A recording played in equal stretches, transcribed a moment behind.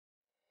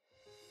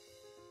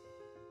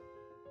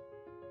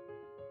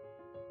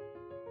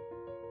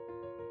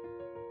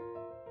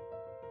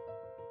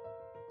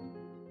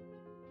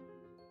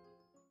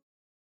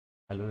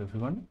Hello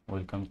everyone,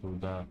 welcome to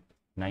the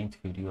ninth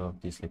video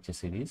of this lecture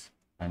series,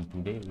 and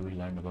today we will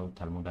learn about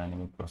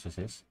thermodynamic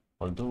processes.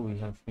 Although we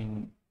have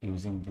been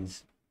using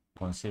these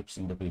concepts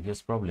in the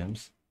previous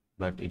problems,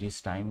 but it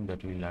is time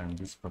that we learn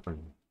this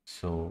properly.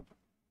 So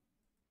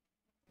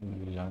we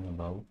will learn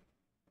about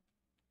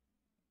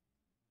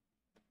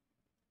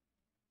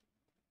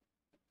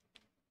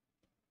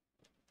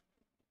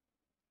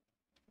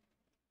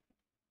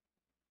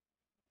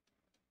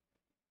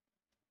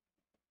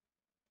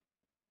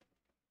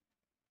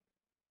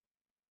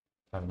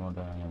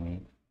thermodynamic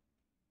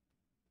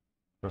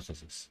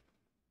processes,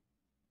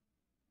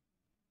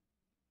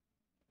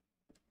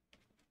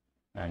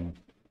 and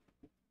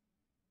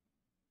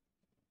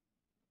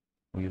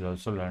we will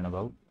also learn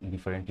about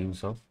different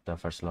use of the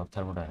first law of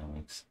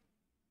thermodynamics.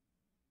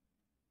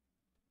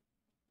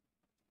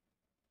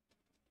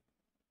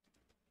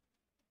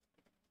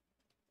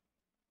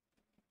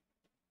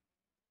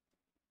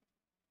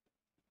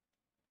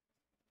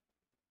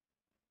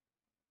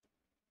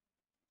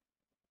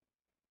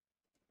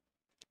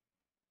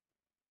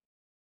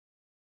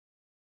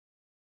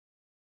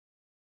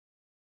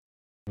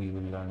 We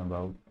will learn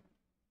about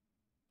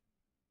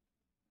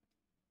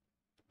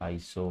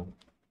isobaric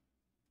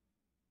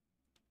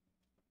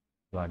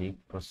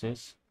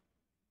process,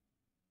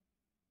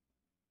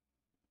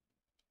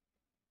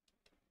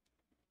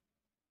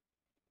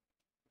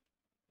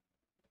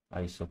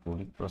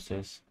 isoporic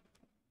process,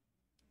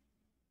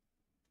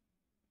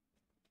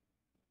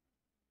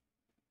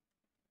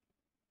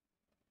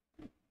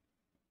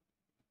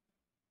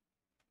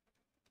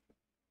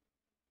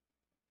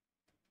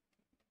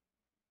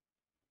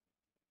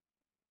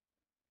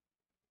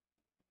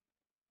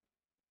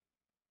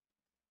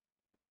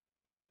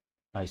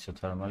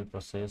 isothermal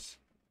process,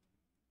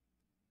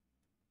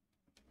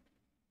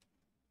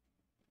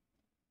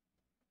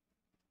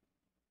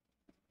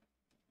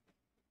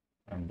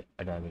 and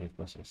adiabatic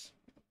process.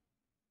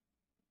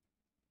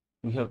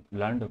 We have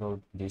learned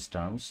about these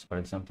terms. For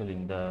example,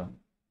 in the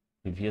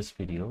previous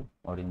video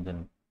or in the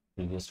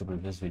previous to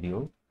previous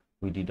video,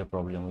 we did a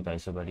problem with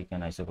isobaric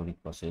and isoporic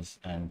process,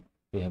 and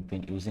we have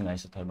been using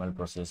isothermal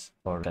process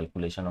for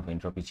calculation of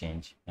entropy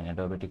change, and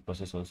adiabatic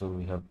process also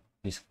we have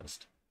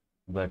discussed.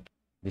 But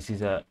this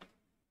is a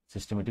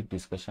systematic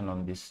discussion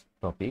on these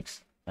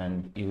topics,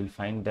 and you will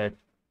find that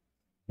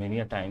many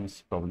a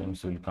times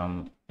problems will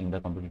come in the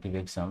competitive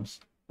exams,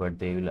 but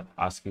they will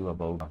ask you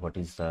about what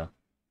is the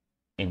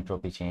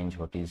entropy change,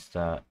 what is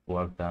the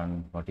work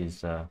done, what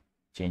is the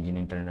change in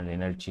internal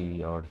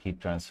energy or heat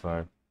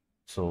transfer.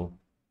 So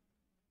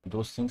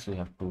those things we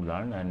have to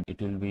learn, and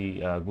it will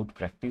be a good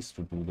practice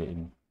to do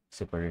them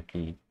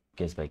separately,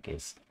 case by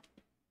case.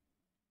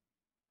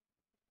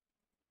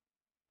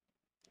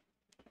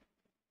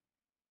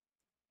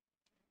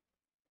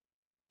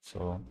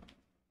 So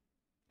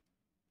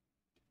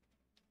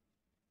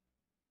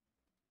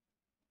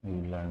we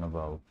will learn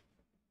about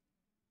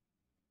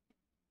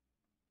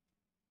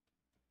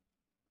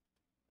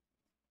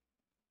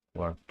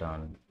work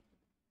done,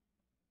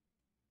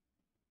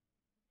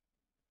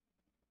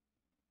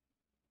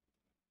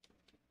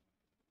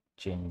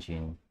 change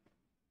in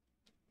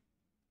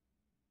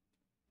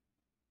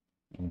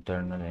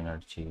internal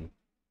energy,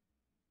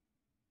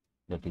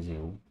 that is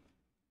U,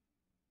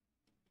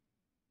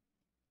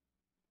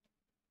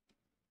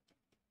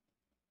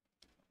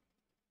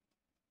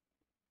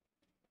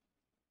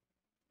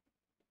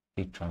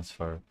 heat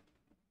transfer,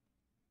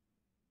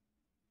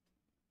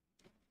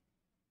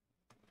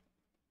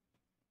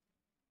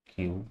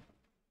 Q,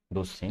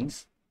 those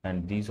things,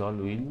 and these all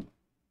will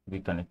be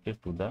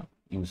connected to the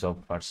use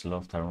of first law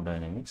of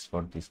thermodynamics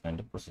for this kind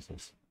of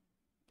processes.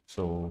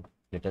 So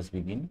let us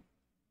begin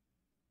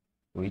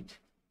with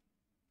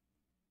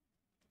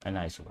an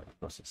isobaric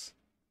process.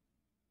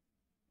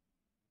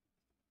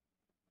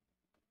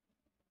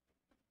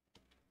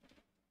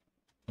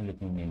 Let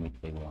me name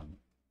it by 1.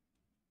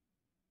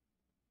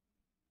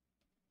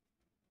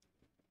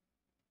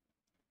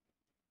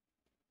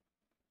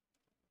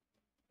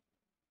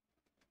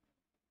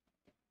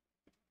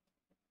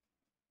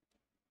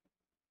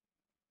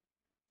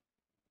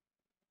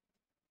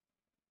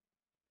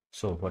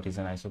 So what is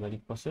an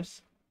isobaric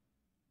process?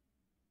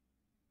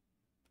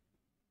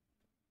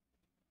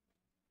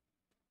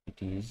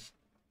 It is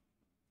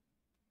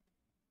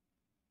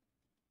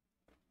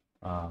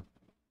a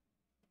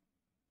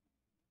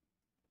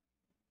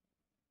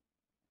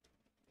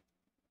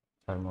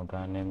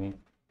thermodynamic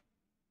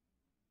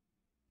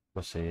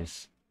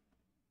process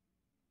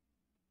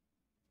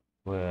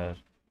where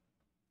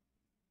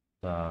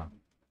the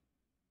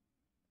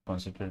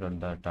concentrate on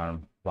the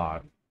term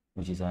bar,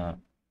 which is a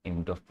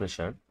unit of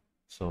pressure.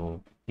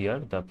 So here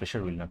the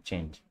pressure will not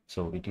change.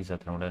 So it is a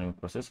thermodynamic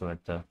process where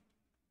the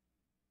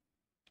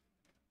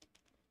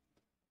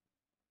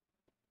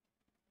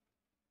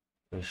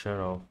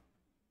pressure of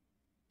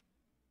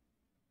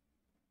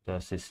the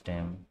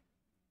system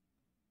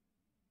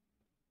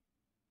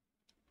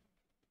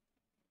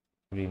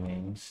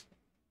remains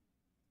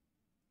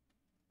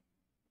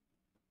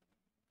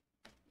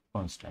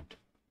constant.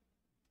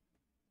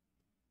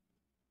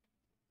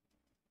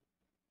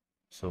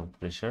 So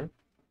pressure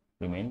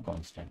remain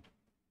constant.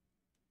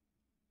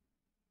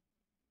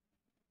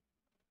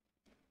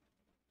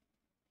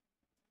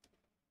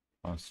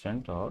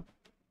 Constant or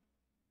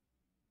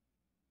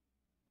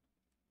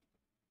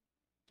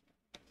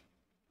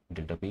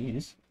delta P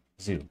is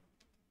 0.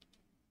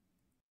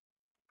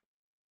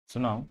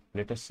 So now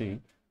let us see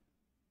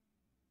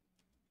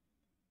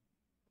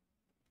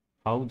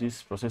how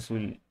this process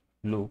will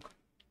look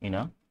in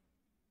a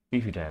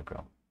PV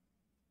diagram.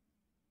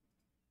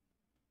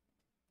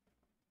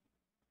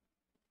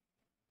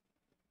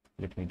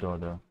 Let me draw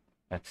the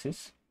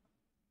axis.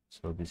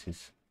 So this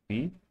is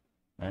P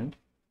and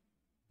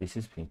this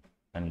is P,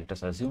 and let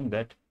us assume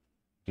that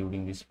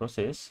during this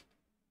process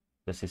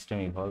the system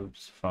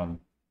evolves from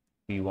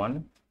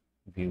P1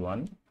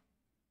 V1,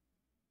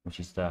 which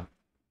is the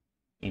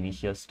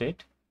initial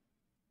state,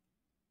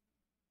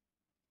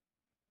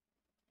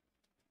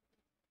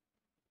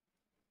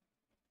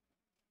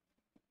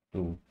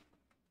 to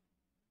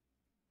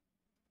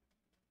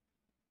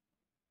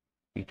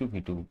P2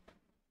 V2,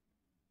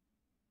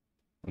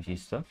 which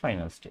is the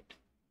final state.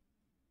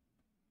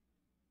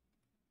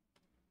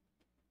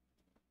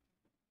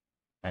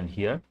 And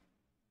here,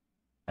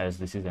 as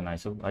this is an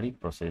isobaric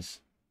process,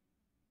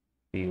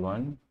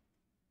 P1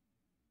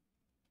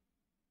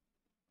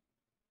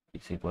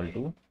 is equal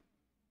to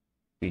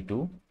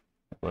P2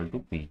 equal to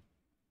P.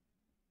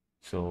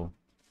 So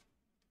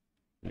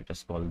let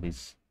us call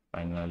this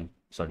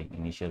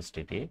initial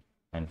state A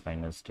and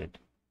final state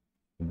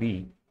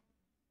B.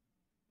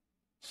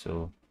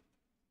 So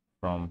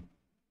from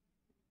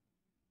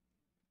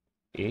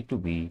A to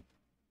B,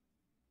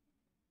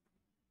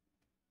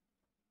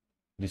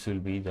 this will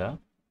be the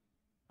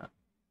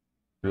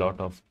plot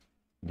of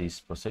this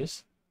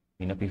process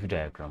in a PV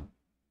diagram.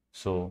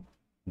 So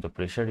the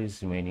pressure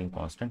is remaining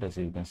constant. As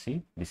you can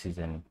see, this is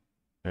an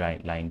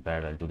line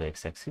parallel to the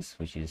x-axis,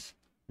 which is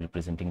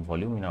representing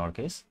volume in our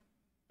case,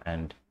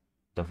 and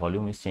the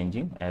volume is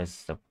changing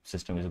as the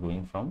system is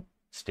going from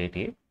state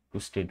A to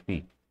state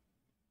B.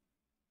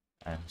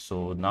 And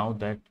so now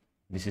that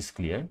this is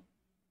clear,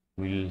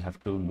 we will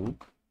have to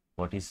look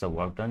what is the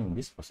work done in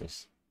this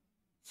process.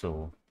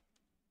 So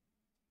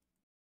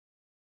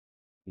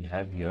we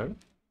have here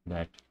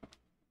that,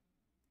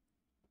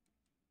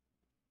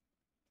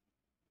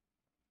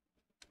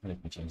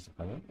 let me change the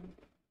color.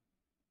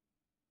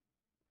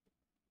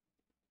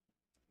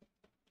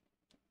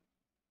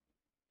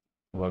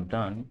 Work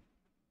done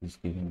is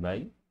given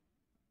by,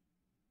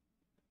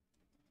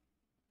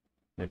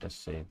 let us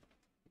say,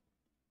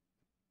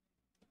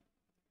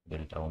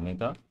 delta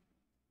omega,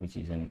 which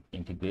is an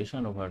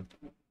integration over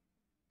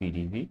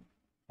PdV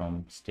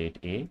from state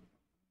A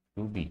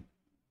to B.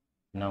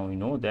 Now we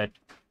know that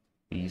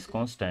P is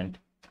constant,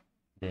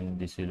 then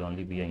this will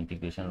only be an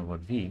integration over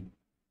V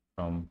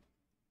from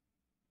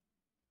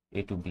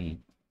A to B,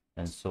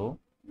 and so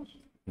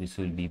this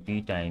will be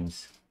P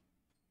times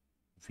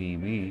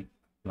VB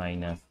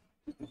minus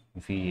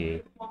VA,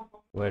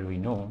 where we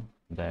know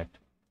that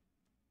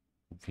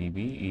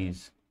VB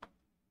is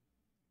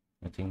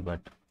nothing but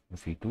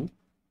V2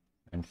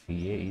 and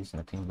VA is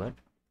nothing but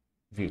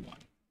V1.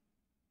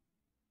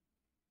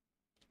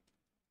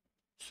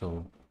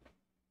 So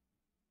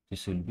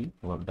this will be,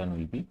 work done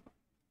will be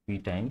P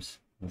times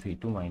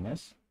V2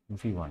 minus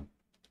V1.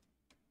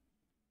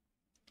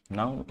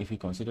 Now if we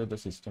consider the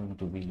system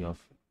to be of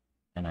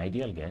an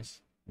ideal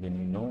gas, then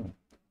we know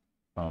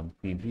from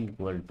PV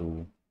equal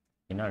to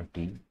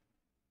nRT,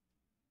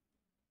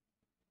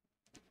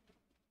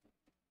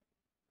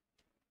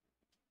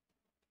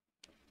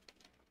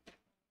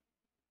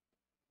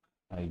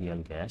 ideal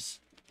gas.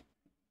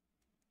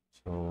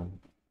 So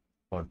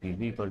for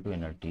PV equal to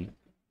nRT,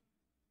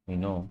 we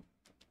know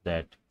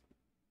that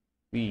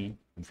P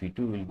V2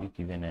 will be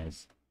given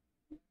as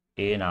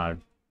ANR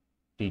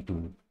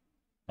T2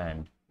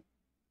 and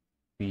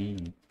P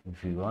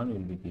V1 will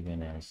be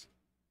given as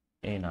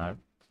ANR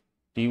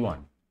T1.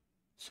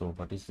 So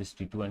what is this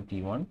T2 and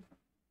T1?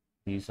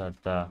 These are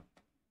the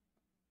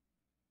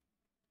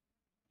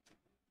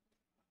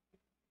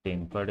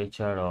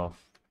temperature of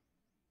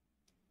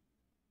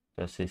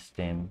the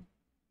system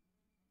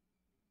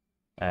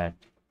at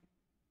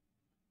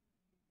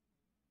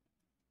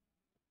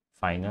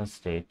final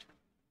state,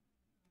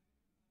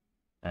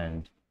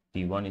 and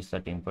T1 is the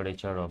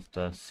temperature of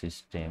the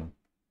system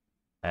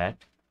at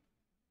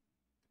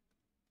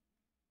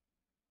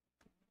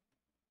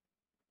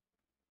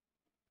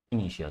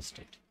initial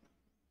state.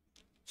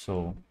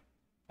 So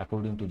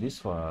according to this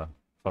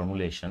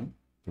formulation,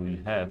 we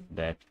will have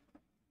that,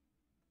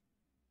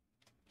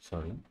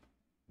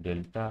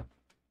 delta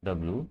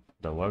W,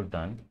 the work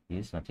done,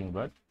 is nothing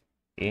but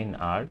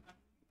nR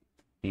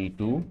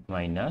T2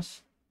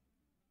 minus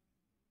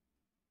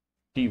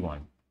T1,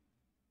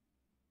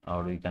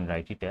 or we can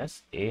write it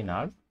as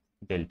nR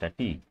delta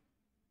T,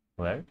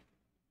 where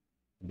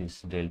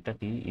this delta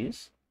T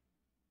is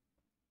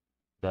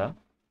the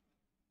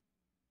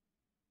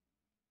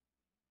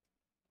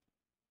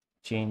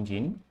change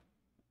in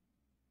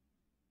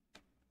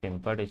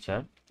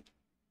temperature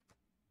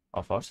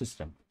of our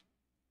system.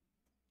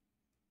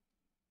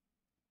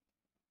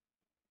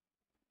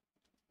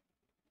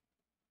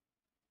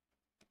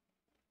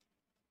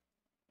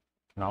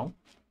 Now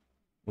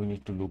we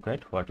need to look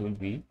at what will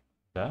be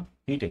the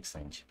heat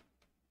exchange.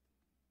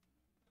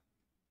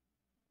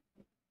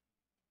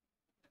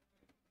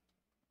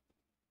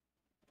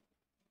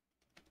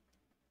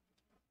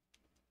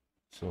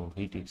 So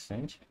heat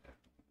exchange,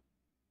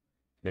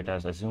 let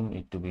us assume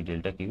it to be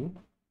delta Q,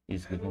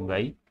 is given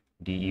by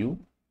du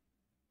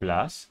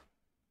plus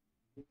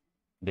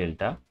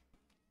delta.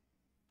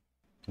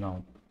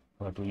 Now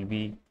what will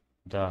be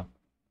the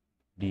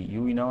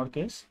du in our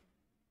case?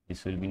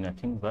 This will be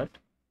nothing but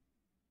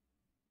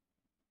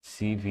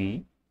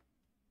Cv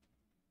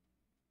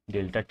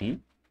delta T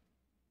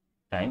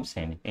times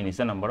n. N is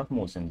the number of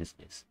moles in this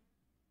case.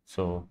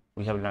 So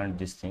we have learned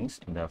these things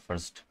in the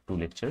first two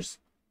lectures,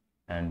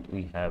 and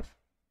we have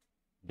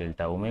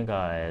delta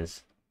omega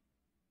as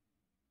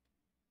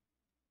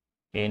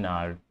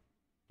nr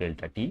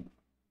delta T.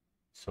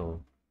 So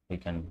we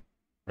can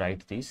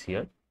write this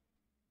here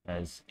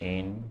as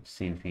n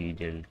Cv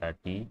delta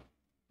T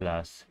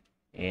plus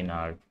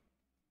nr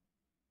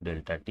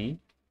delta T,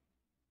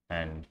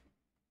 and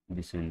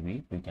this will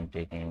be, we can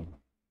take in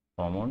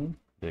common,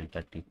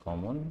 delta T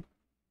common,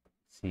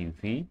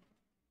 Cv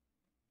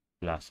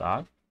plus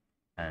R,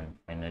 and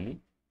finally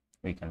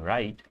we can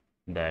write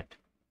that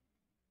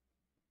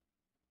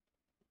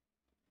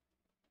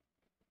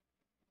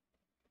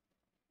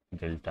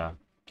delta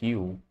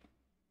Q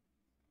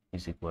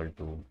is equal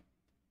to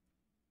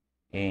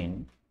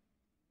n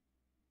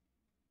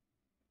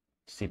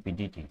Cp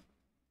dt.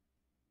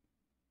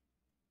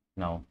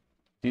 Now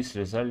this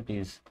result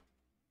is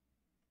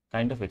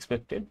kind of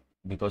expected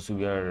because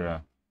we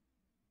are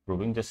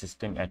proving the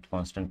system at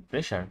constant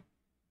pressure,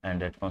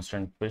 and at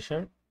constant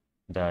pressure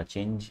the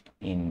change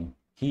in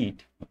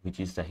heat, which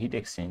is the heat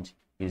exchange,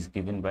 is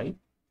given by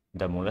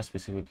the molar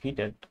specific heat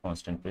at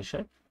constant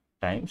pressure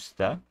times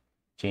the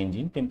change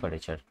in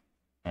temperature.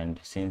 And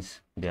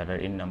since there are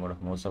n number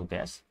of moles of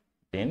gas,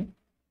 then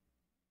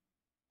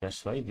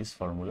that's why this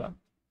formula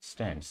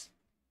stands.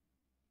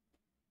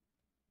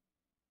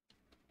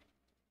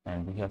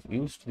 And we have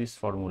used this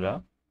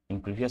formula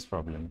in previous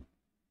problem.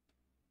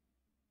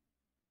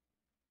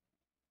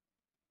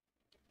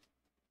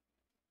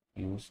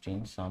 Used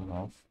in some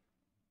of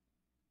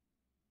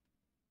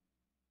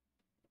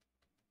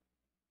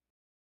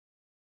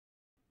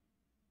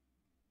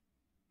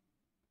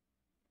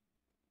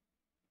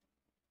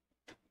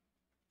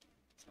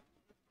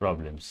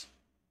problems.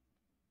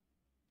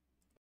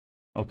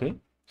 Okay,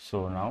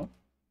 so now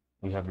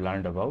we have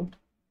learned about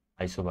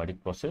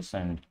isobaric process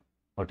and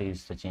what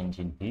is the change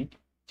in heat,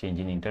 change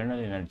in internal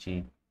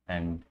energy,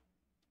 and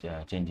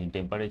change in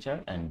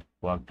temperature and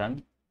work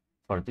done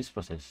for this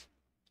process.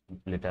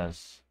 Let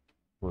us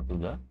go to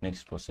the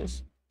next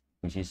process,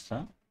 which is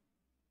the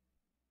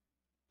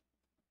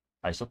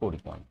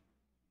isochoric one.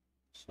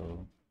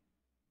 So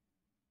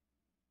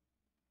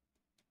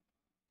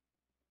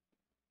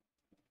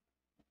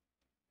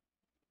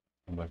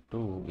number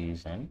 2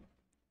 is an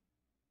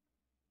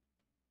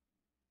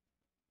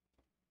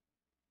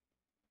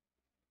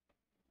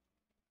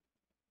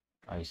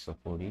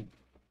isochoric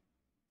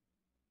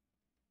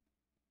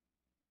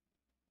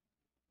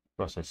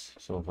process.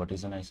 So what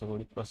is an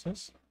isochoric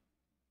process?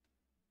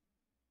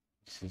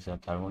 This is a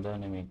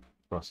thermodynamic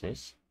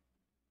process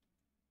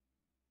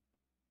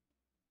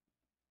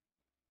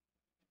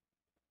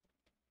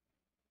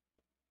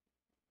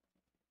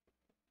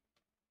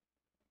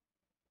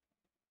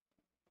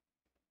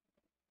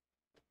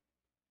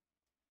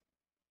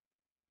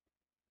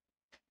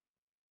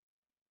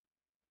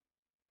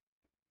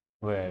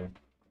where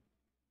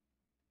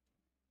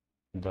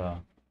the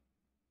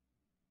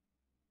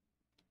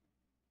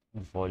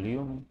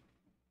volume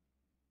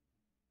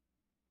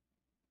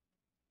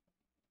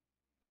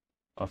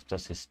of the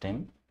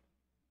system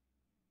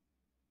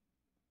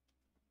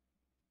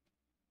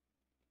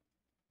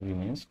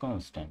remains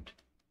constant.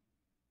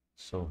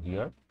 So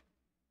here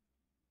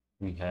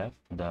we have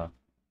the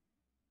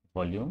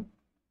volume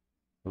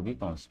to be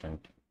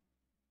constant.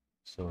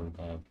 So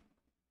we have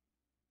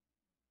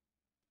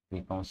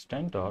V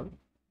constant or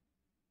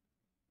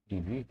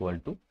dV equal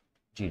to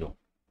 0.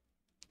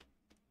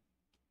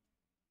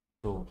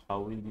 So how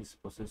will this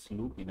process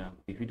look in a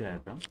PV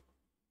diagram?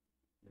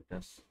 Let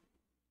us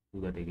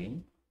do that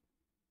again.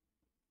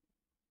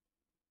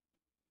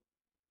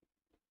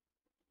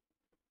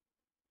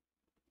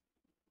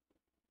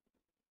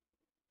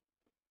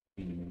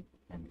 P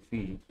and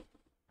phi,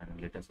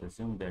 and let us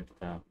assume that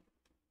the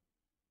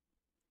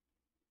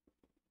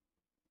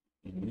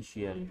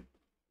initial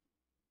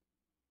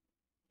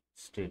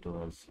state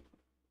was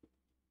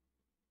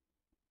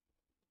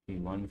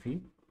P1V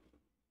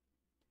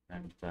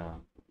and the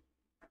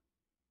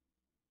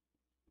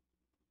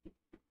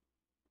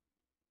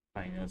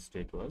final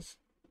state was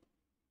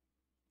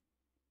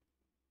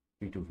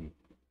P2V.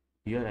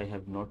 Here I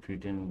have not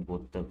written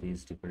both the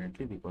V's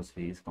differently because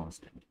V is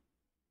constant.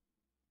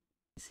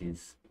 This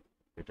is,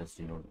 let us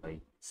denote by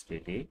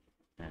state A,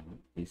 and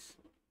this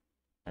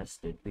as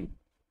state B.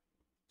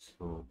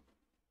 So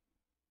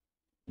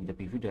in the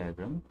PV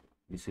diagram,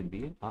 this will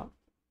be a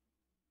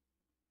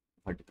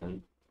vertical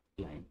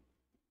line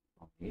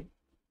from A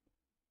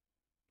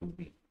to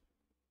B.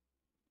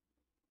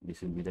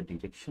 This will be the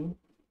detection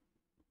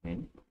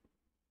when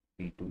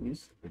P2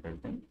 is greater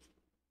than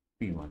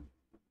P1.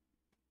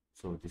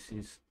 So this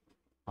is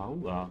how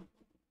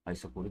a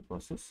isoporic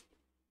process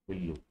will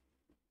look.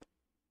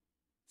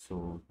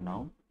 So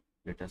now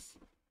let us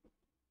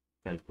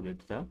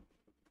calculate the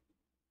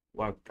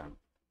work done.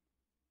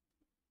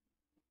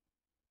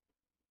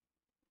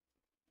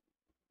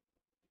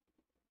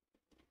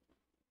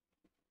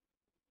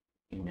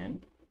 In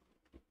an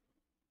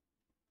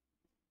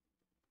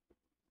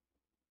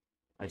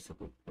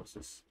isoporic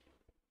process.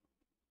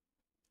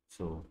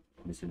 So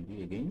this will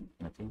be again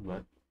nothing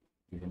but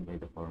given by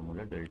the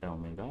formula delta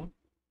omega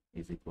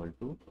is equal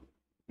to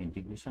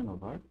integration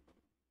over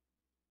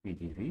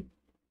PdV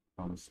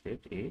from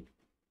state A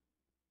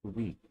to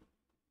B.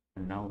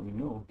 And now we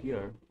know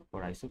here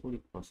for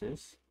isoporic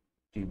process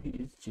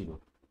dV is 0.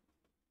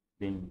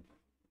 Then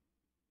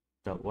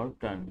the work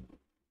done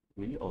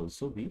will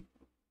also be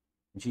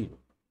 0.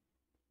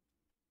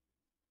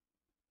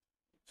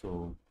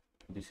 So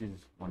this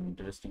is one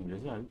interesting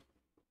result.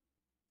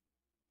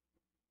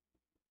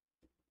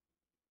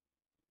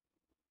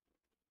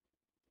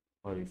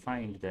 Or we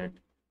find that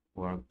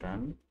work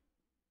done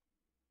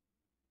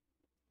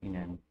in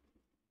an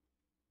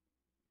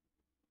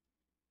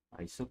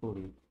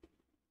isoporic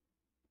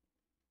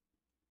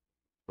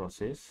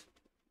process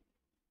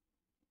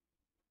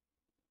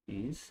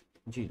is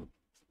 0.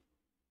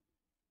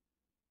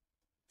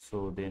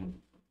 So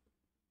then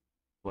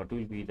what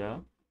will be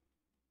the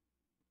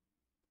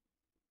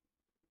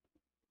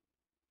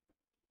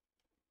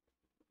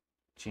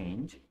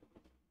change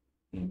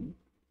in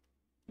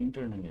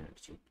internal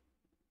energy?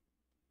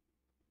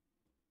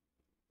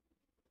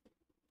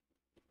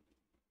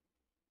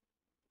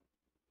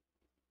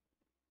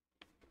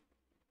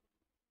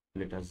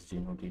 Let us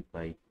denote it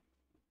by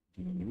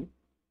du,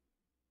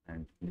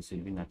 and this will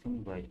be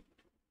nothing by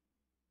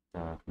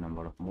the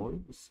number of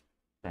moles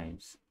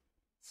times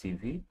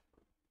Cv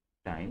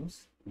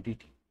times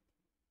dt.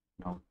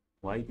 Now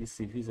why this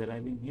Cv is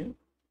arriving here?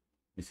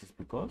 This is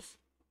because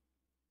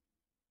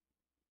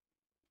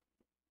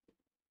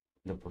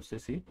the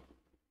process is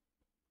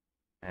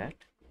at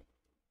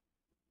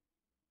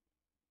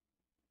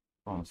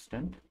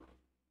constant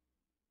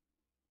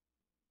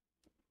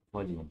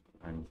volume.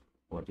 And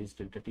what is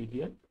delta T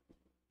here?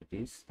 It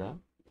is the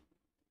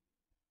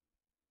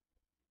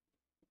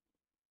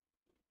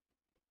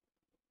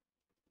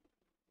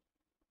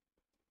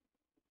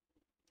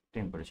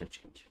temperature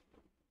change.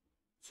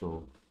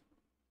 So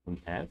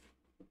we have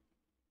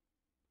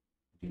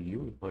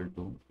du equal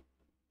to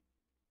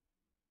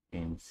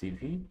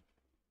mCv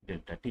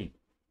delta T.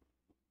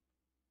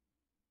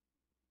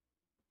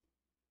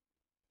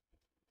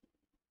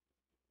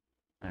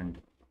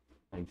 And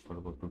I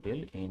forgot to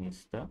tell, n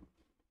is the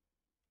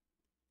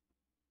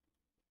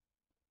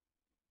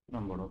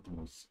number of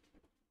moles.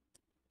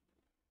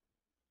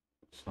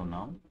 So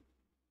now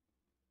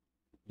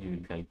you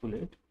will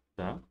calculate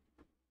the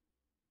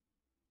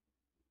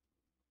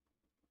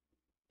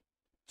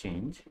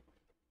change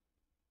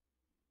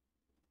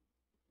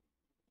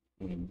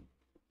in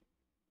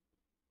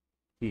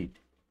heat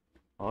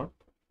or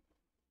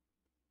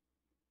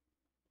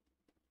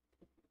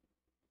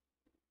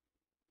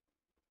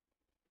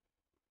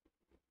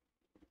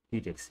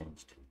heat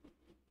exchanged.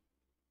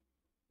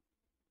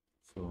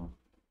 So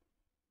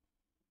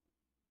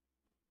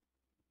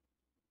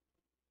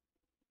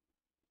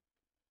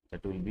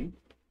that will be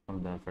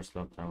from the first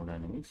law of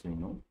thermodynamics. We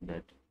know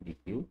that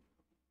dq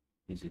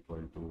is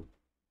equal to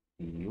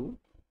du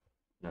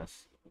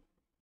plus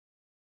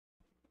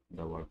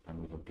the work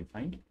done we have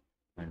defined,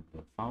 and we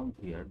have found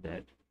here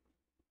that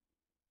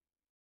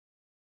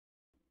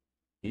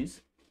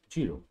is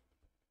 0.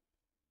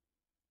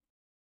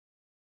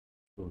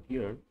 So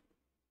here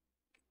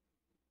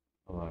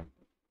our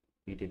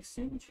heat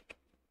exchange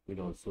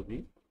will also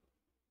be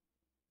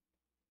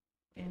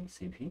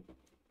mCv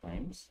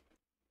times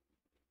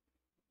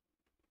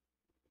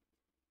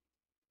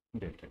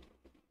delta T.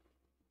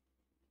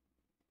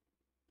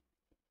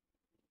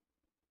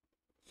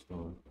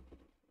 So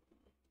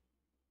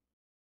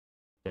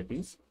that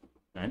is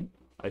an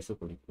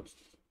isoporic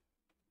process.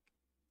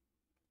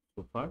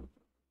 So far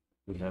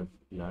we have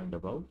learned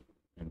about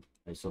an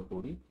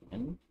isoporic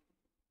and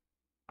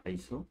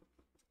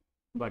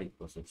isobaric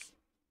process,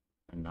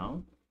 and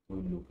now we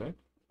will look at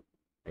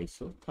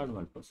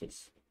isothermal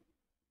process.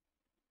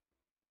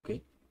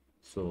 Okay,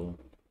 so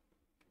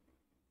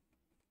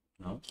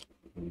now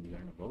we will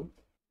learn about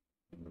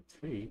number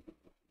 3,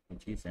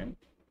 which is an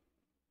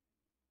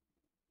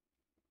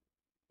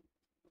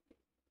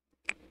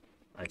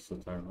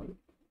isothermal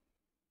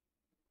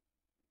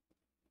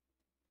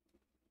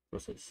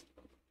process.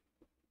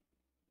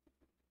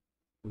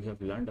 We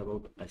have learned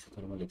about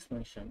isothermal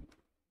expansion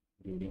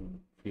during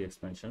free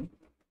expansion,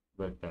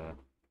 but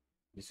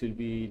this will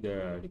be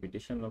the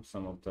repetition of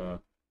some of the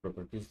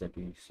properties that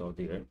we saw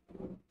there.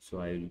 So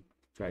I will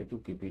try to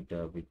keep it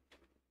a bit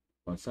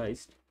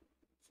concise.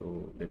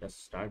 So let us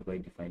start by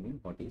defining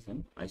what is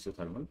an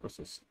isothermal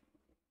process.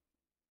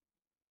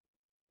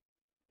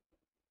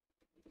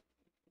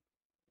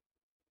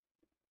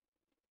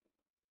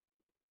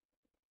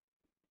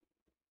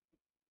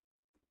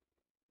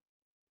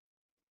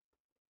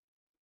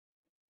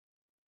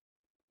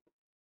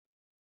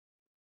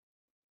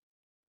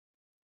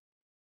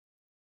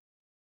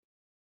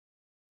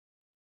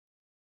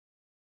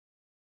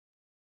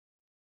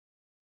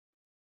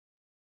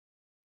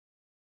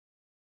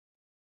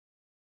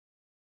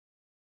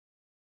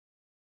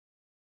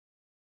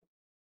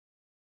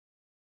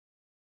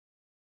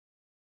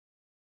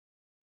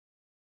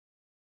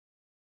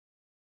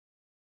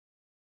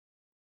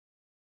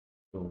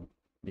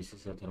 This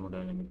is a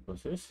thermodynamic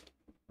process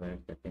where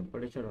the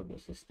temperature of the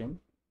system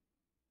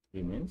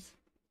remains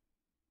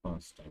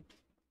constant.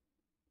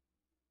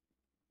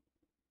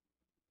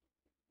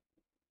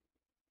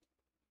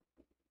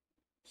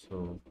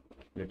 So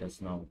let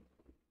us now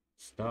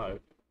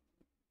start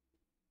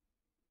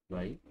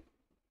by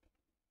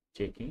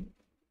checking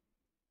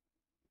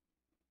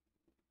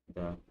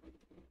the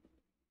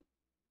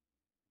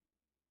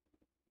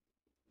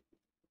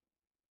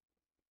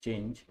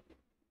change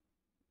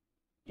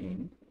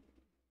in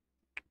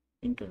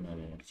internal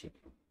energy.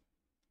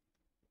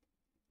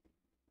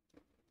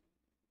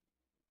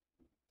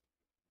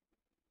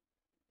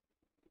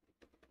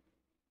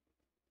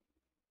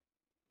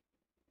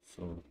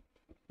 So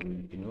we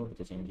will denote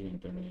the change in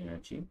internal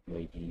energy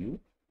by dU,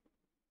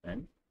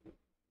 and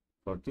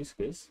for this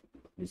case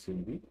this will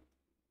be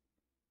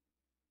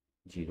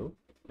 0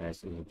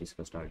 as we have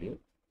discussed earlier,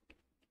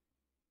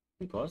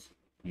 because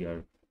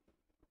here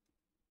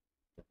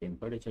the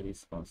temperature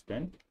is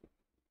constant.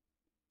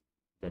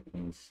 That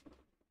means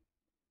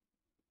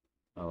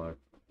our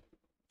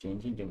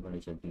change in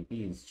temperature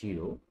Vp is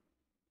 0,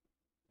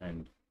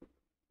 and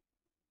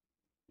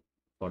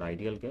for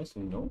ideal gas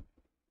we know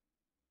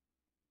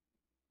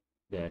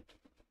that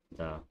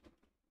the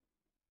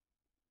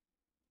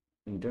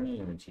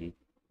internal energy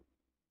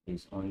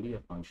is only a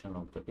function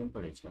of the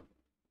temperature.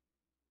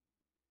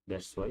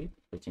 That's why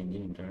the change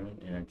in internal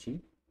energy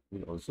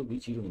will also be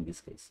 0 in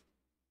this case.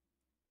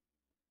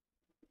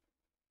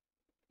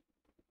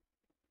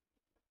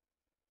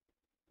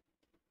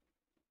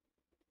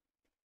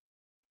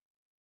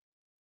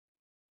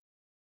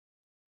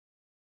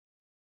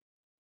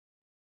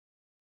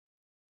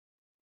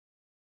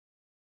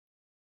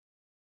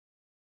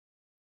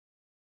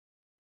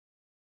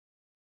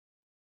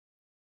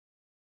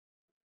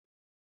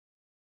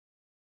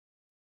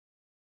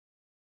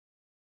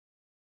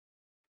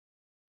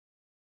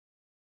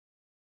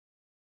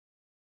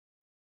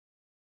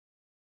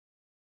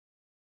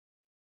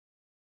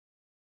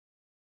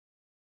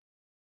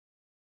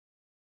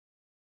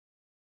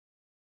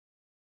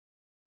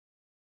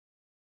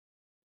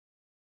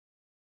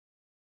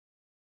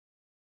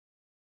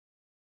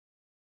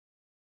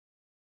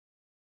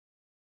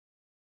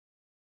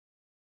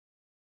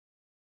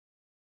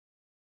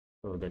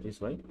 So that is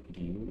why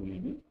dU will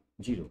be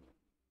 0.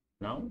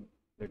 Now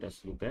let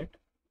us look at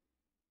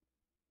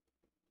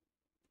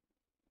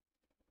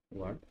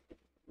what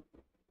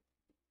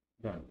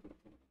done.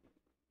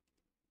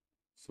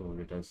 So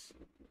let us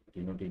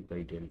denote it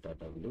by delta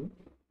W,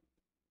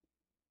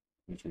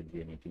 which will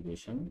be an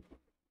integration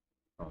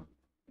from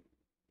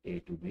A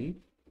to B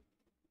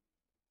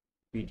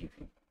PdV.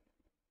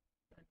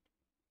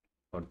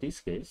 For this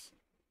case,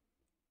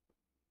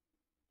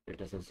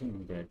 let us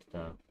assume that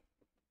the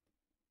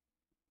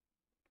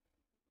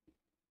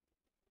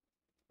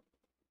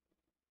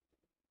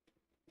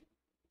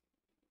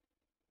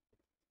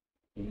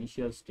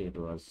initial state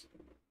was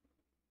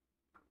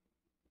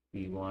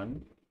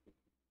P1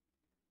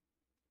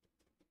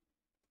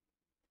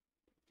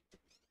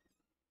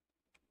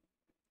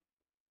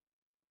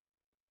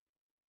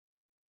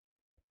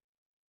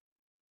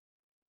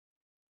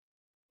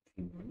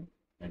 P1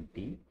 and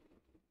T,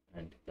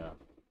 and the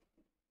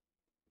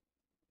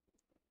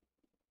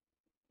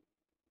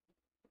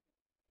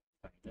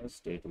final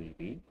state will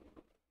be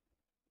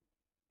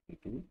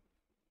P2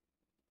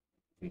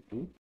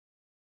 V2.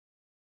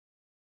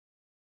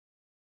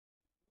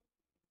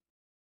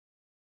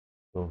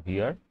 So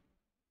here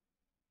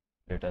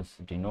let us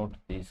denote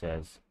this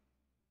as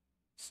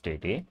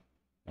state A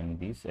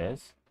and this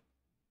as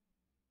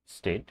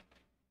state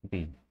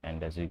B,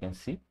 and as you can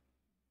see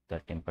the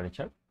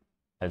temperature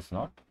has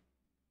not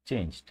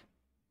changed.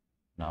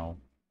 Now,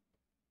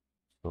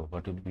 so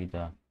what will be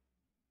the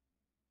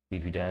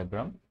PV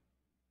diagram?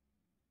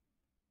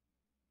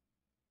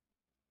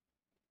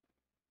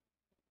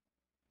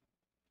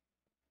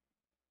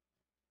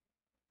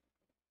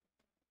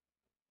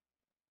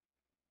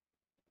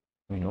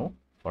 We know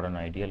for an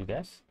ideal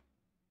gas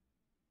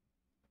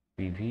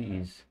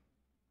PV is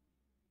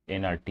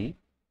nRT.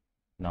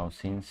 Now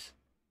since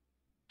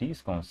T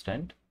is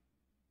constant,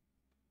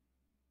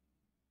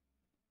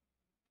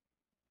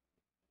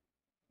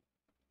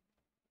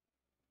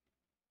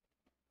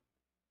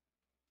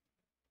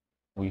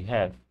 we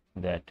have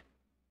that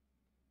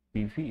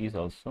PV is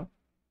also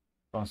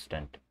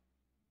constant,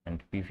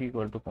 and PV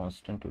equal to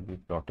constant will be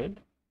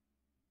plotted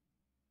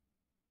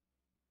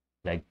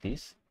like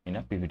this in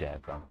a PV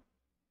diagram.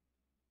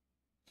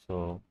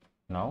 So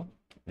now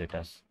let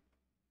us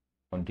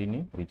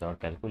continue with our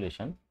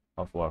calculation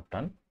of work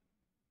done.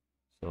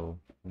 So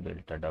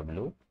delta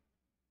W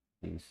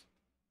is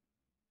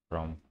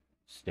from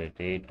state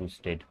A to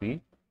state B,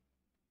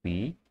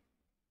 P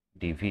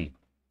dV,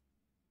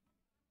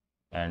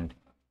 and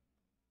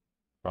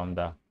from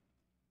the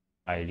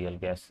ideal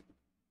gas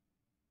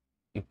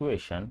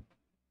equation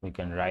we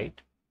can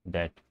write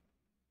that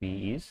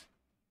P is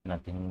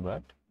nothing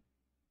but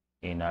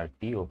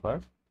nRT over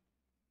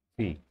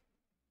V.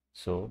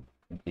 So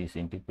this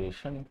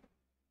integration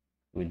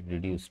will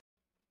reduce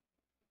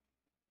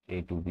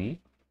A to B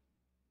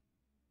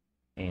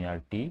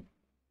nRT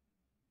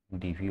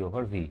dV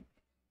over V,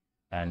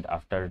 and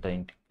after the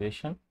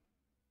integration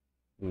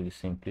we will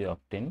simply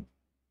obtain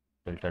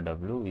delta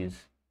W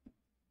is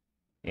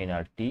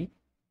nRT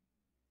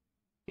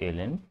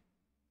ln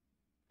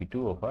V2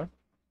 over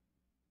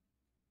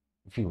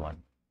V1.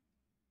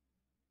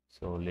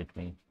 So let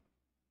me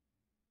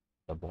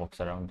the box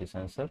around this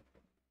answer.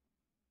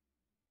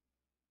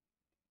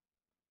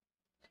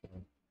 So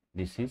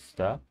this is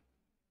the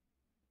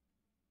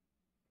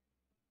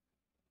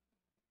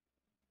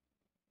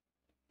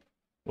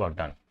work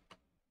done.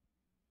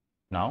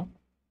 Now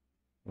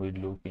we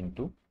look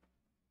into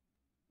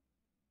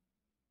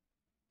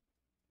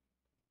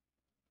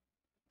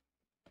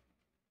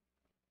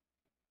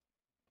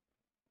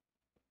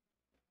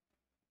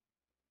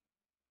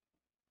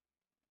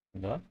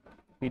the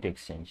heat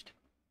exchanged.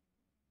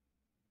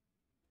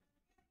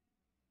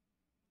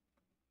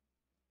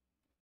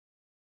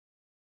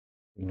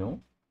 We know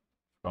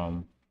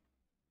from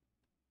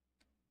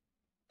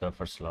the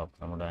first law of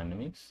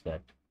thermodynamics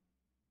that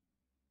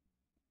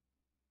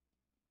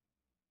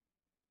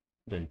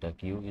delta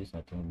Q is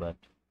nothing but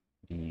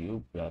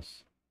du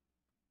plus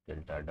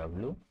delta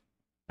W,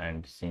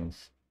 and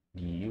since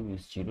du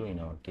is 0 in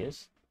our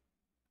case,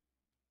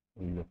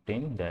 we will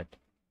obtain that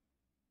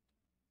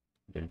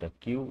delta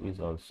Q is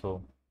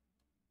also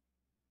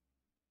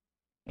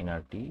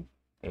nRT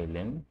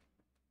ln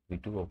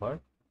V2 over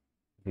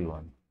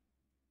V1.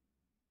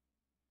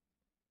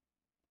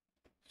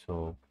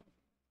 So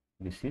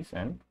this is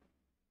an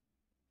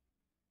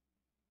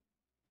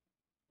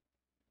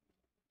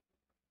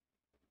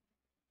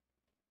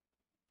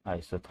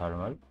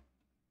isothermal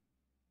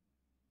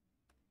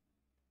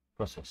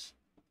process.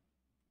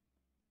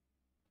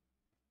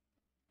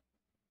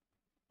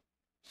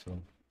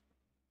 So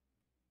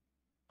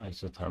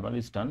isothermal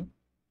is done,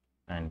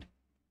 and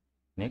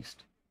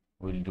next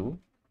we'll do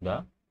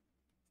the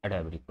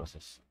adiabatic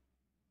process.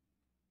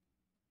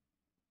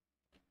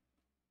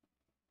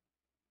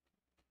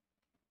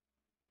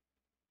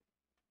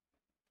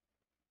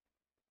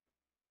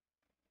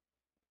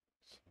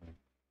 So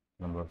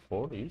number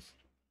 4 is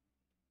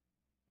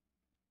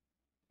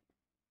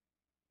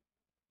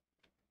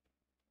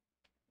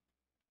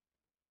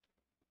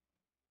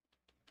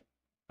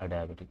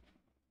adiabatic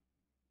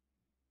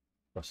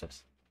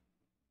process.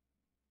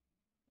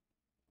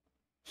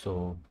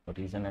 So what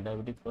is an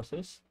adiabatic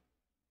process?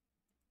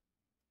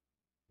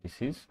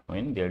 This is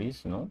when there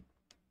is no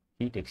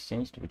heat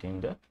exchanged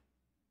between the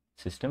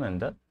system and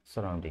the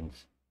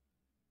surroundings.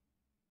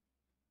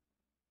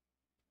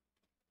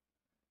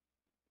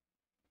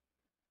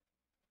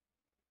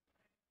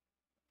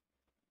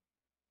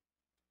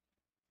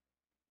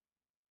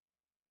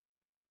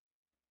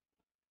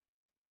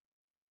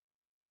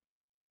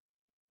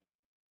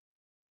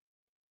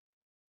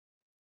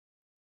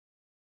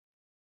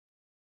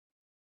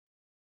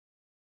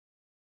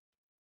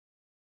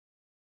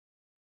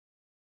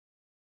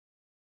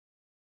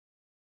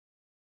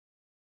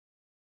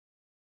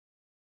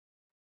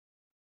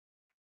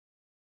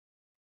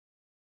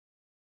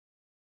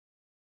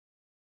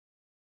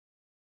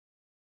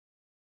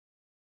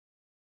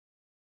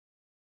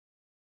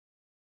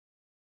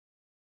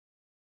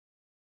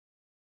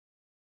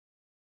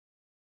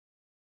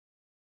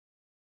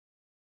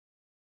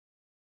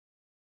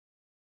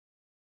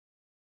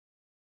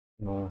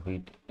 No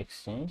heat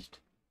exchanged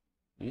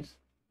is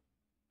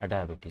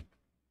adiabatic.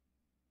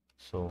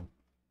 So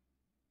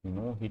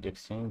no heat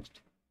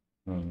exchanged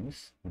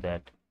means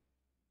that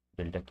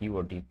delta Q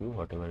or dQ,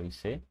 whatever we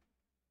say,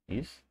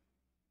 is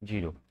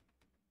 0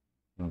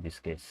 in this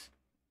case.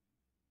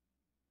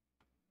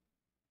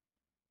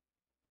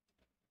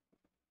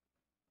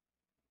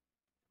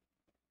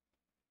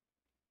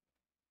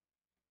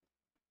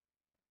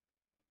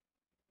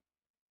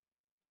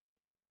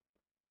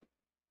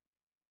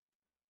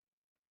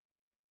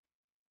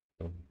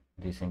 So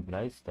this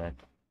implies that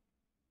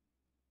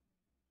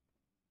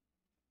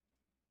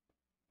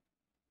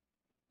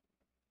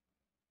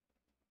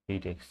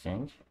heat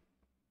exchange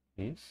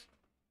is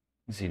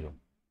 0.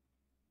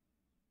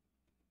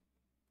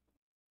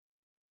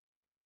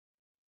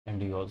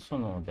 And you also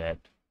know that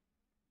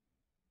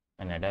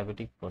an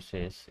adiabatic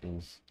process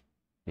is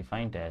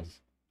defined as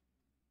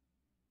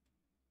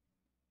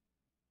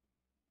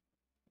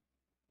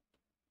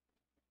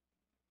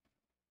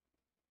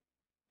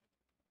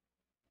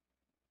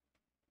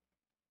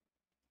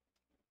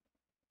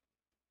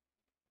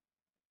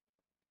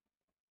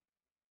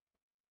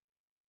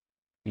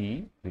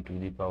P v to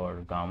the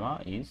power gamma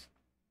is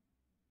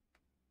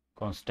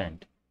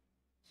constant.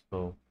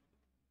 So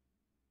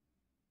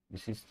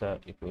this is the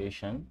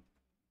equation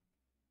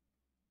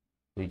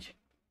which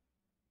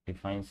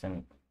defines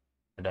an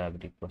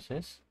adiabatic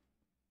process.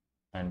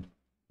 And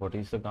what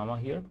is the gamma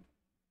here?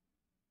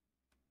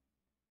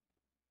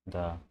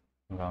 The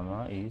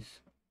gamma is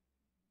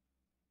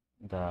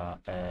the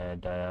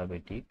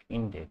adiabatic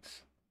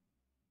index,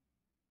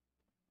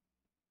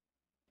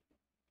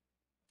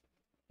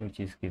 which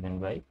is given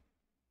by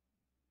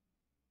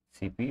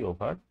Cp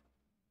over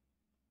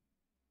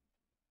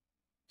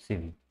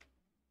CV.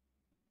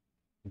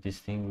 This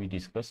thing we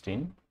discussed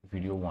in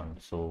video 1,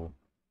 so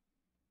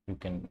you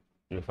can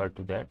refer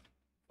to that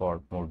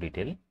for more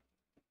detail.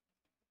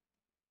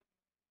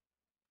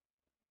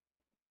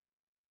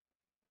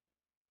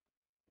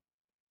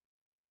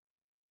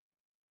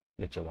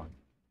 Lecture 1.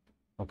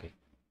 Okay.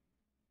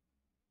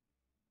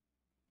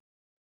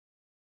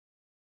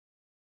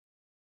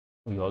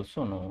 We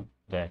also know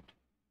that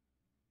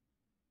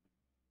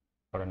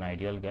for an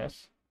ideal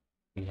gas,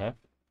 we have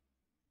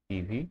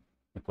PV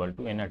equal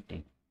to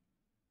nRT,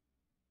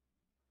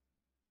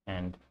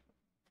 and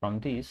from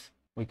this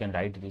we can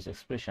write this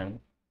expression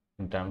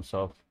in terms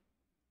of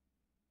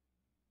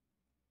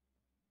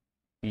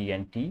P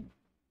and T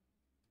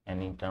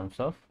and in terms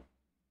of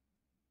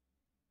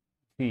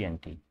V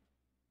and T.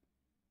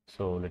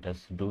 So let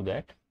us do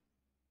that.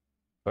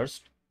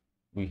 First,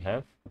 we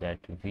have that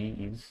V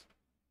is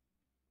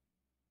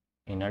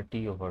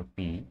nRT over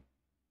P,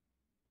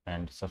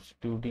 and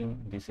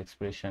substituting this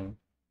expression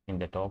in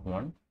the top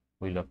one,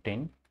 we'll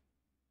obtain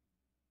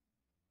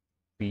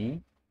P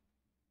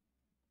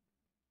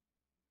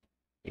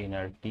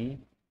nRT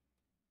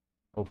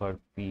over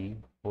P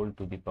whole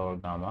to the power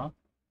gamma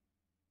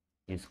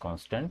is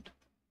constant,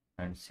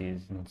 and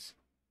since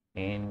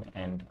N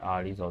and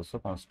R is also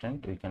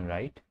constant, we can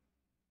write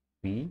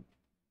P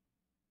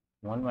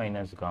 1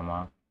 minus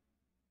gamma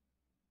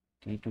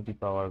T to the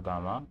power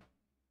gamma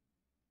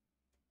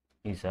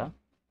is a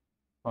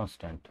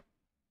constant.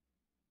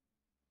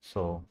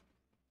 So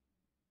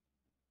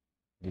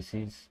this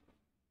is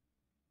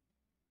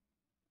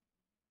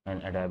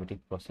an adiabatic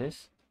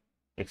process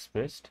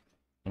expressed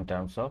in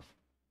terms of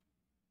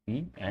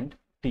P and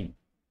T,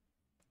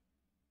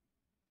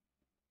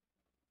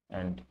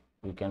 and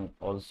we can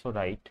also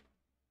write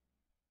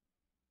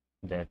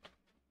that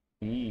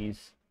P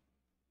is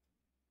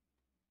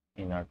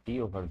nRT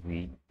over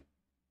V,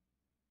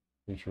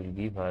 which will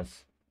give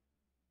us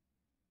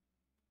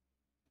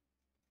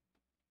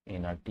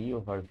nRT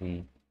over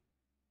V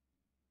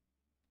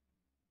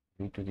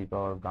to the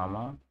power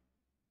gamma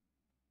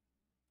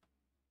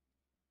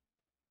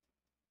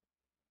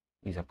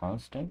is a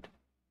constant,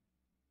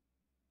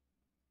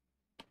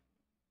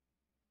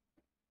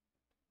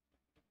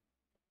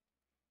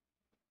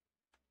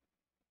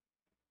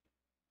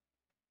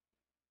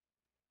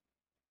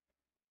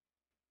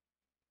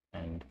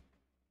 and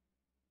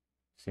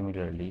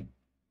similarly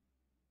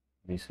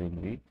this will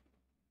be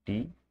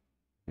T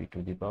V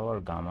to the power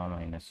gamma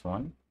minus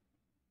 1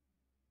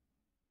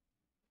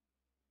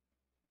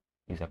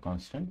 is a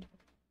constant,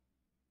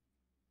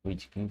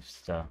 which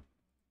gives the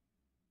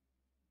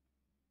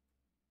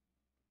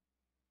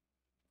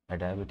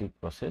adiabatic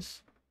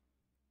process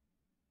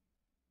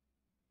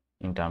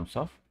in terms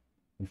of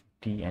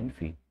T and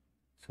V.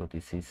 So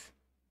this is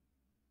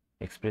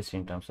expressed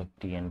in terms of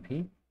T and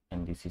V,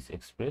 and this is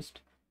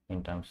expressed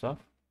in terms of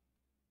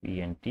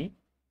P and T,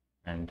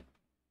 and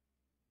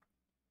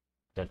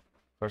that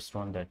first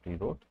one that we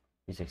wrote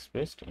is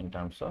expressed in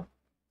terms of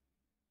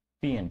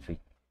P and V.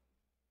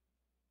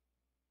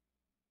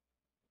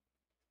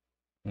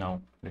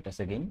 Now let us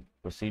again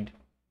proceed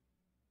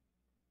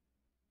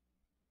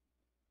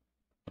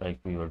like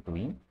we were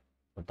doing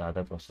for the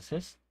other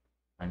processes,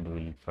 and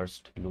we will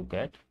first look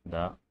at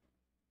the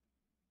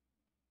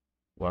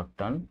work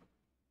done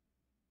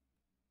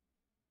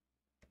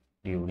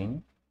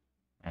during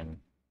an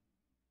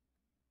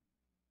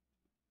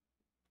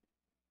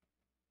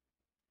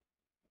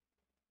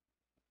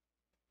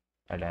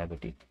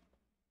adiabatic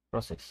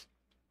process.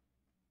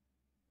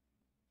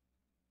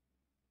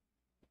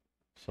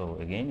 So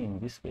again, in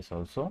this case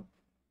also,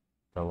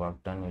 the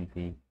work done will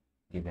be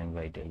given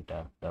by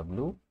delta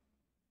W,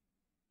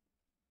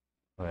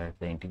 where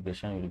the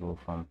integration will go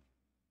from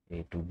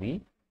A to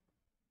B,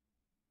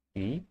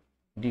 P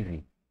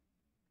dV,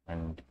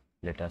 and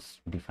let us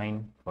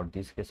define for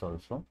this case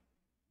also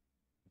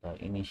the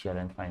initial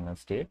and final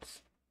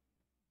states.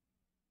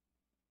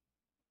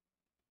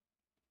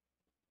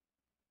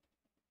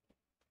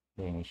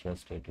 The initial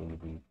state will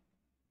be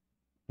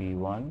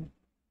P1,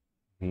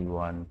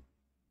 V1,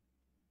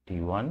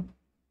 T1,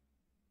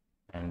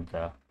 and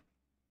the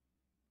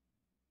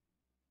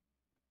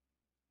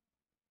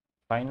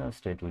final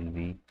state will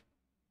be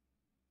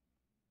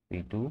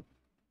P2,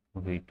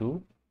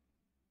 V2,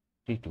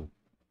 T2.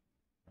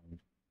 And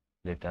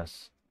let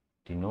us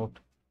denote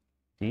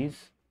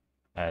these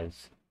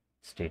as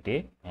state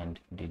A and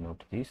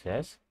denote this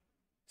as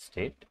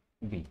state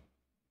B.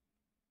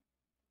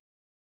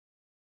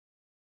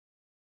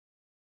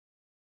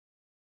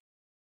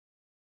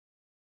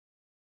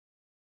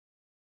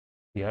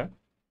 Here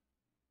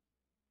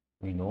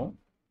we know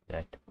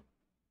that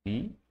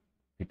P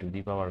to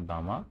the power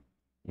gamma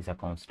is a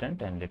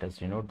constant, and let us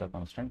denote the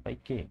constant by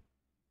K.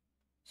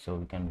 So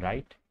we can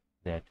write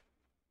that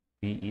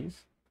P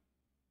is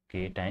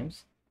K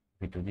times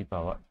V to the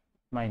power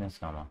minus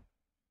gamma,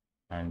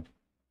 and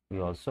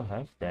we also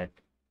have that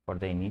for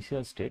the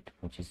initial state,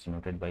 which is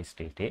denoted by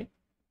state A,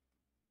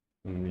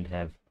 we will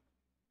have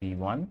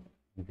P1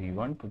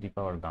 V1 to the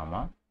power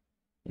gamma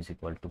is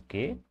equal to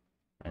K,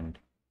 and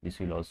this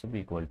will also be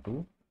equal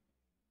to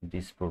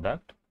this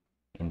product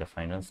in the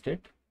final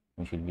state,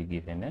 which will be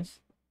given as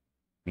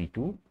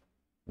P2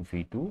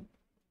 V2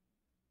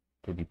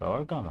 to the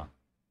power gamma.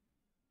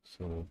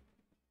 So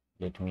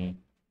let me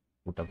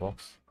put a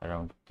box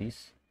around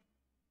this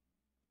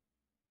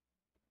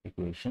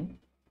equation,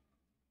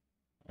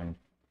 and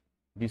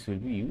this will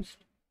be used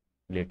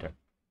later.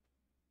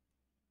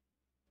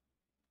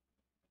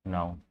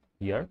 Now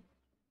here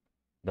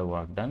the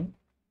work done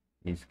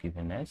is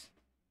given as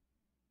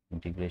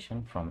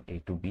integration from a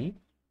to b.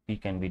 P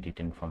can be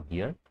written from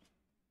here,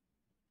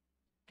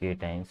 k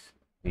times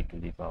v to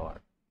the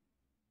power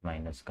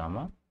minus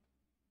gamma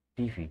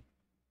dv,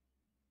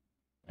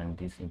 and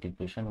this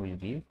integration will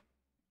give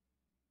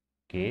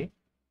k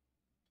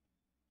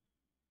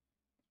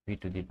v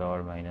to the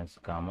power minus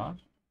gamma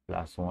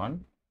plus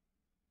 1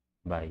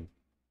 by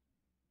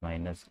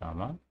minus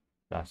gamma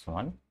plus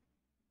 1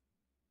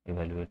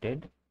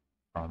 evaluated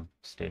from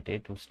state A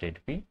to state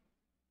B.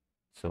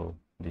 So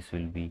this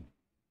will be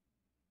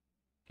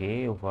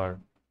k over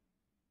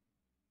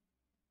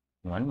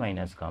 1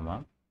 minus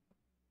gamma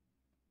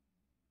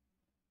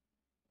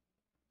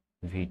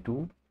v2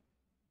 to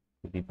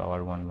the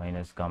power 1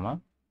 minus gamma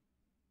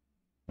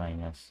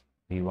minus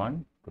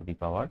v1 to the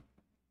power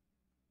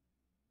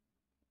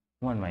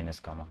 1 minus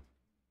gamma.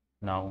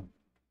 Now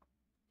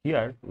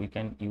here we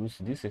can use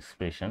this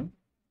expression.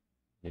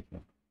 Let me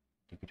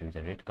take it with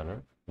a red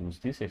color. Use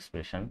this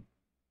expression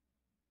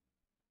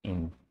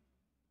in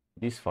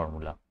this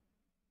formula.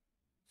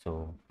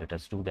 So let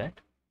us do that.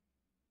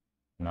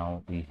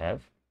 Now we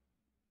have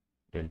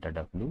delta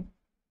W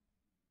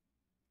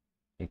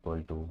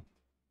equal to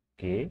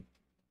k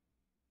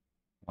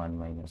 1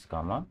 minus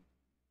gamma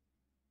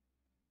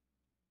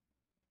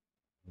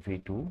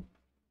v2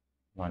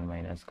 1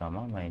 minus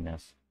gamma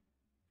minus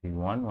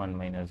v1 1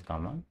 minus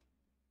gamma,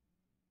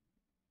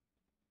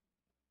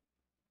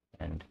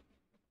 and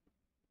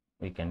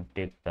we can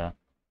take the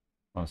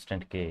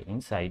constant k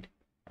inside,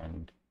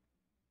 and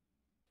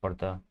for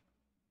the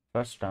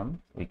first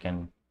term we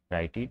can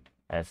write it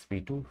as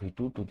p2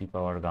 v2 to the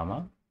power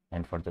gamma,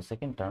 and for the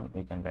second term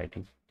we can write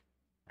it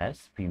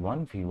as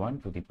p1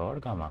 v1 to the power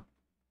gamma.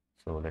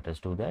 So let us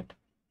do that.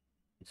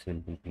 This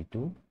will be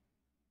p2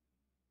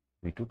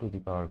 v2 to the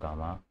power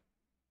gamma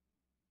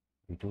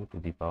v2 to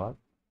the power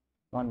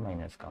 1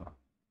 minus gamma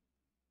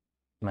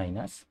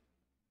minus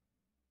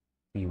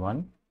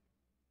p1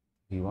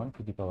 v1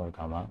 to the power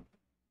gamma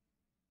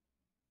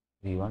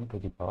v1 to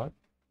the power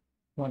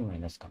 1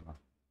 minus gamma,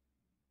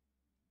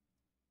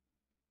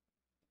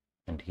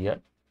 and here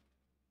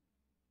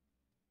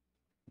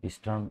this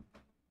term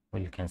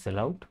will cancel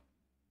out,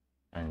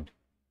 and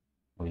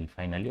we will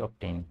finally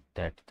obtain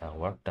that the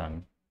work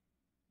done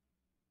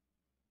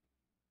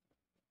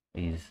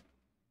is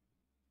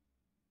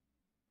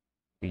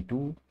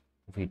P2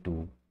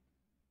 V2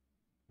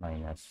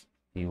 minus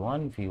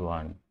P1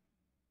 V1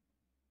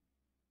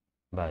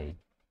 by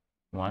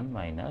 1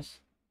 minus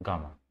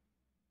gamma.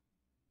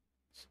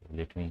 So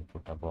let me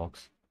put a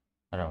box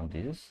around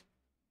this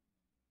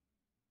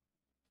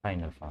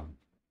final form.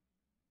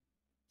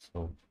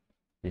 So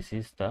this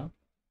is the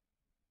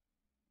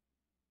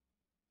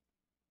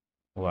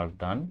work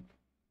done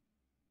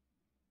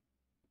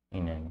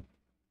in an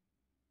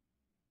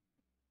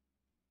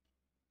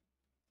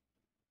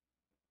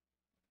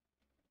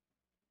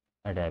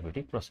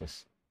adiabatic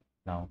process.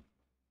 Now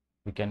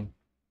we can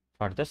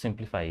further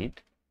simplify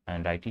it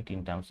and write it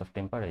in terms of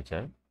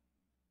temperature.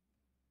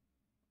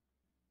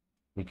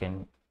 We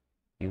can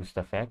use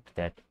the fact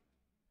that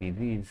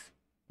PV is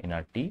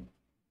inert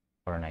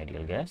for an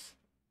ideal gas.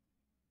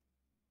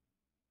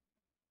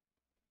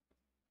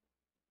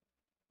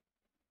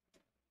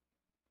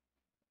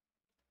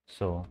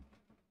 So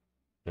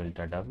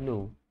delta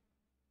W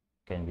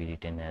can be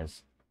written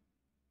as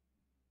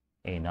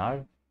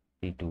nR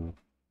T2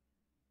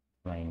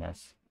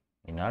 minus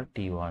nR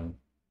T1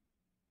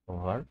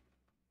 over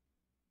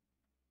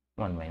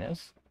 1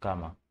 minus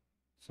gamma.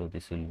 So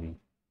this will be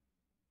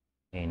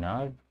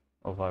nR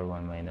over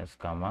 1 minus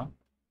gamma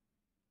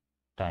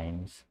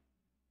times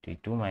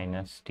T2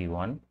 minus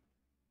T1,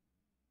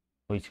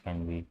 which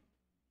can be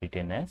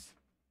written as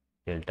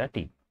delta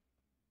T.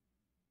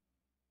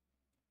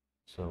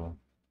 So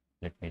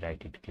let me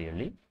write it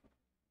clearly.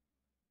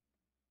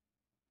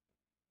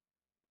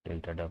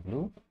 Delta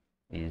W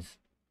is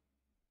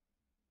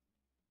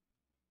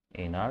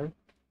nR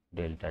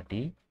delta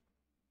T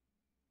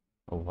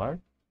over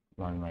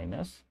 1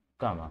 minus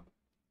gamma,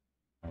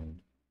 and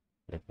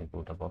let me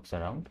put a box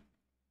around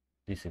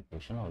this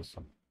equation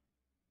also.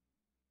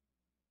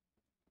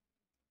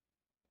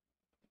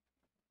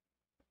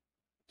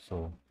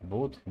 So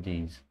both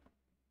these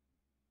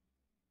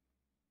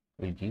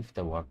will give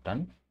the work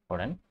done for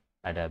an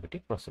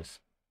adiabatic process.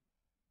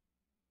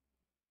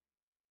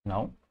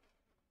 Now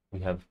we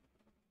have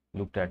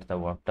looked at the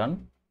work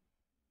done,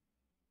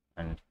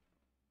 and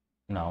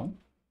now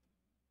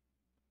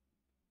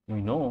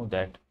we know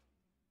that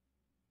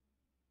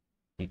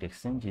heat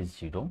exchange is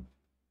 0.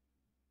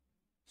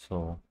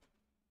 So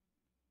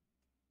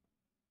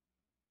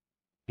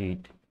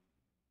heat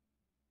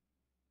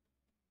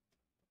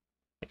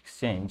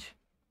exchange,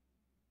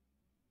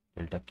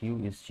 delta Q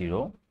is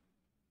 0,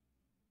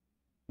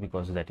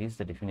 because that is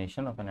the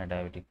definition of an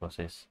adiabatic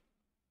process.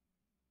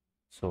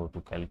 So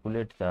to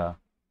calculate the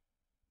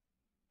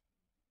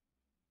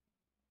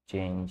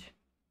change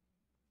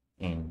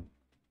in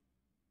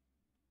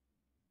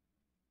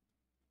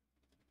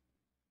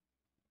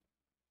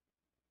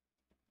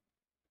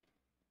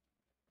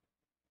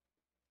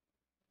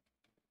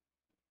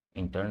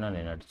internal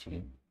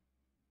energy,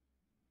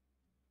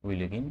 we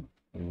will again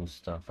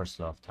use the first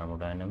law of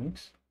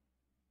thermodynamics,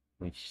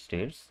 which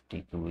states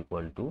dq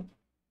equal to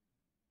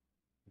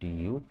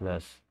du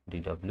plus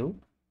dw.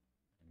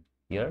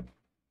 Here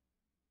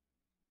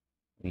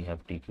we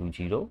have dq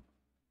 0,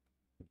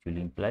 which will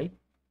imply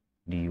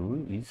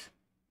du is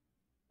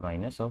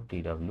minus of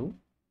dw.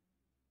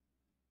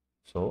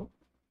 So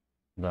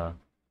the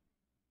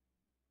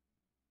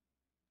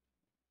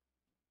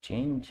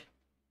change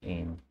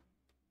in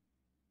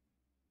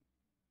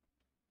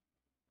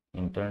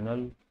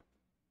internal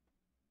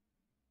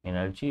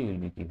energy will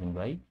be given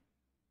by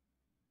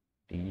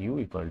du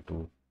equal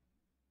to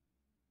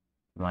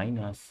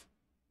minus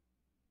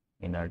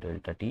inner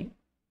delta T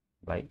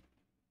by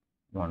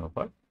 1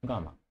 over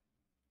gamma.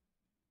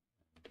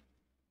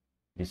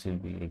 This will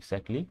be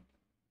exactly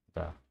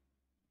the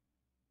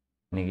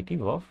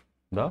negative of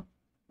the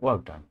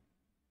work done.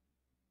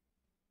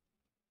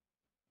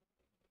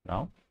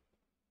 Now,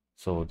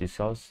 so this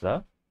solves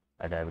the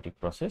adiabatic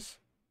process.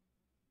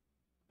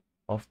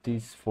 Of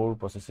these 4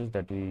 processes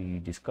that we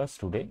discussed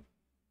today,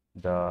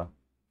 the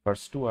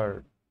first 2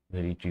 are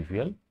very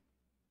trivial.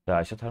 The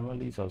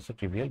isothermal is also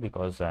trivial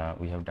because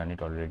we have done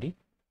it already,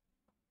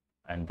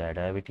 and the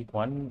adiabatic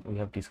one we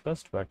have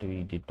discussed, but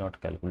we did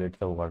not calculate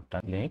the work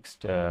done.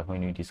 Next,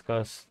 when we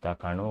discuss the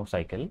Carnot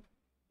cycle,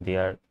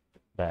 there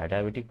the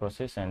adiabatic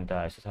process and the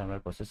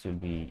isothermal process will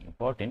be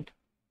important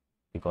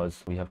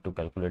because we have to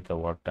calculate the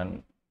work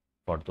done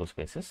for those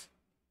cases.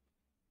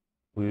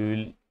 We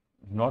will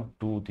not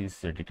do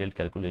this detailed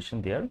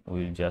calculation there.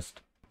 We will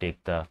just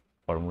take the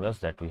formulas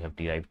that we have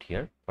derived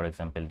here. For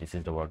example, this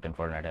is the work done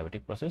for an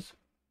adiabatic process.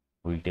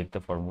 We will take the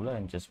formula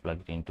and just plug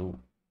it into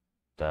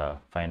the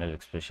final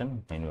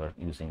expression when we are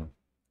using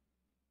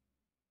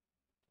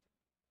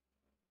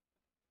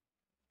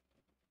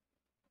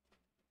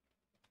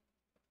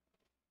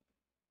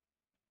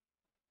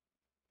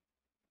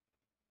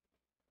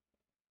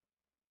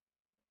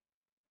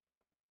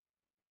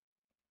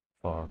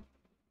for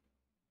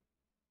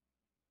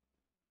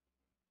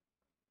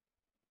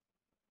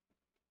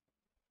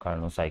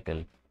Carnot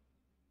cycle.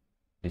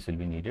 This will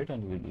be needed,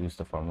 and we will use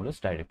the formulas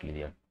directly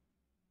there.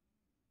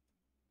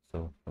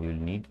 So we will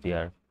need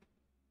their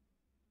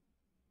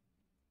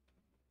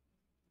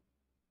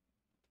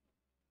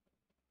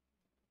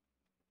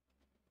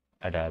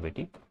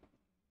adiabatic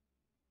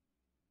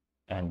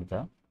and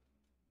the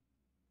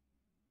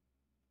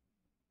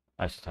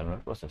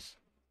isothermal process.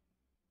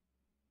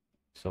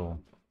 So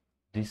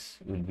this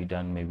will be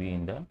done maybe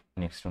in the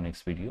next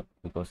video,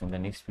 because in the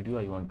next video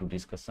I want to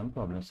discuss some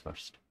problems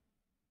first.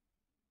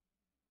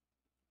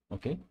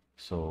 Okay,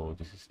 so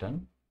this is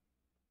done.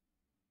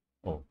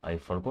 Oh, I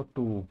forgot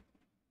to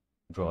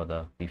draw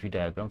the PV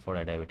diagram for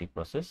adiabatic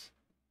process.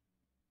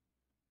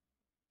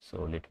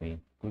 So let me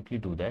quickly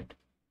do that.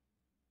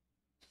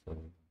 So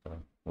the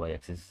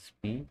y-axis is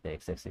P, the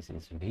x-axis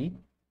is V,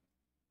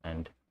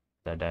 and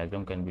the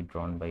diagram can be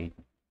drawn by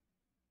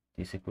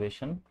this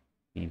equation.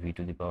 PV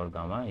to the power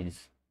gamma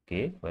is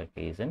K, where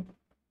K is an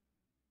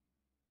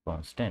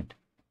constant.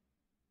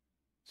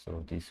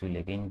 So this will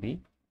again be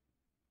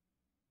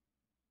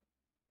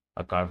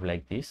a curve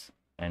like this,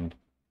 and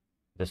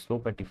the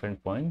slope at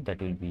different point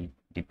that will be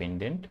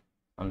dependent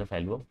on the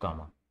value of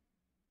gamma.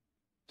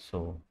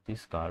 So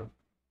this curve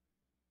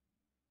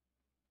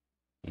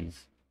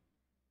is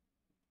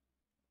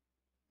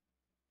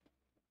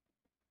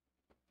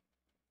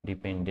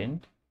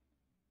dependent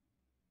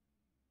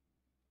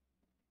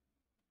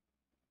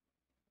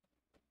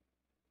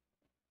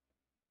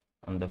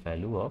on the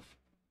value of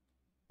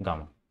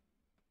gamma.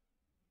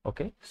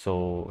 Okay,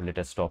 so let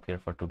us stop here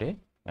for today,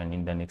 and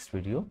in the next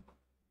video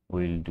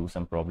we will do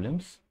some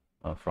problems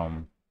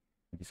from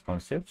these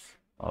concepts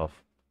of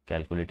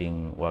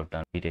calculating work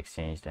done, heat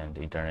exchanged, and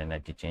internal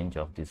energy change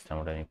of these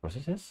thermodynamic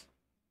processes.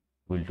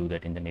 We'll do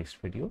that in the next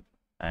video,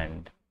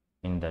 and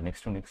in the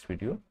next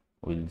video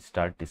we'll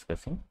start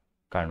discussing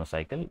Carnot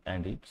cycle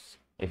and its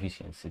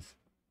efficiencies.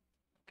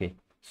 Okay,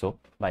 so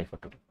bye for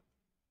today.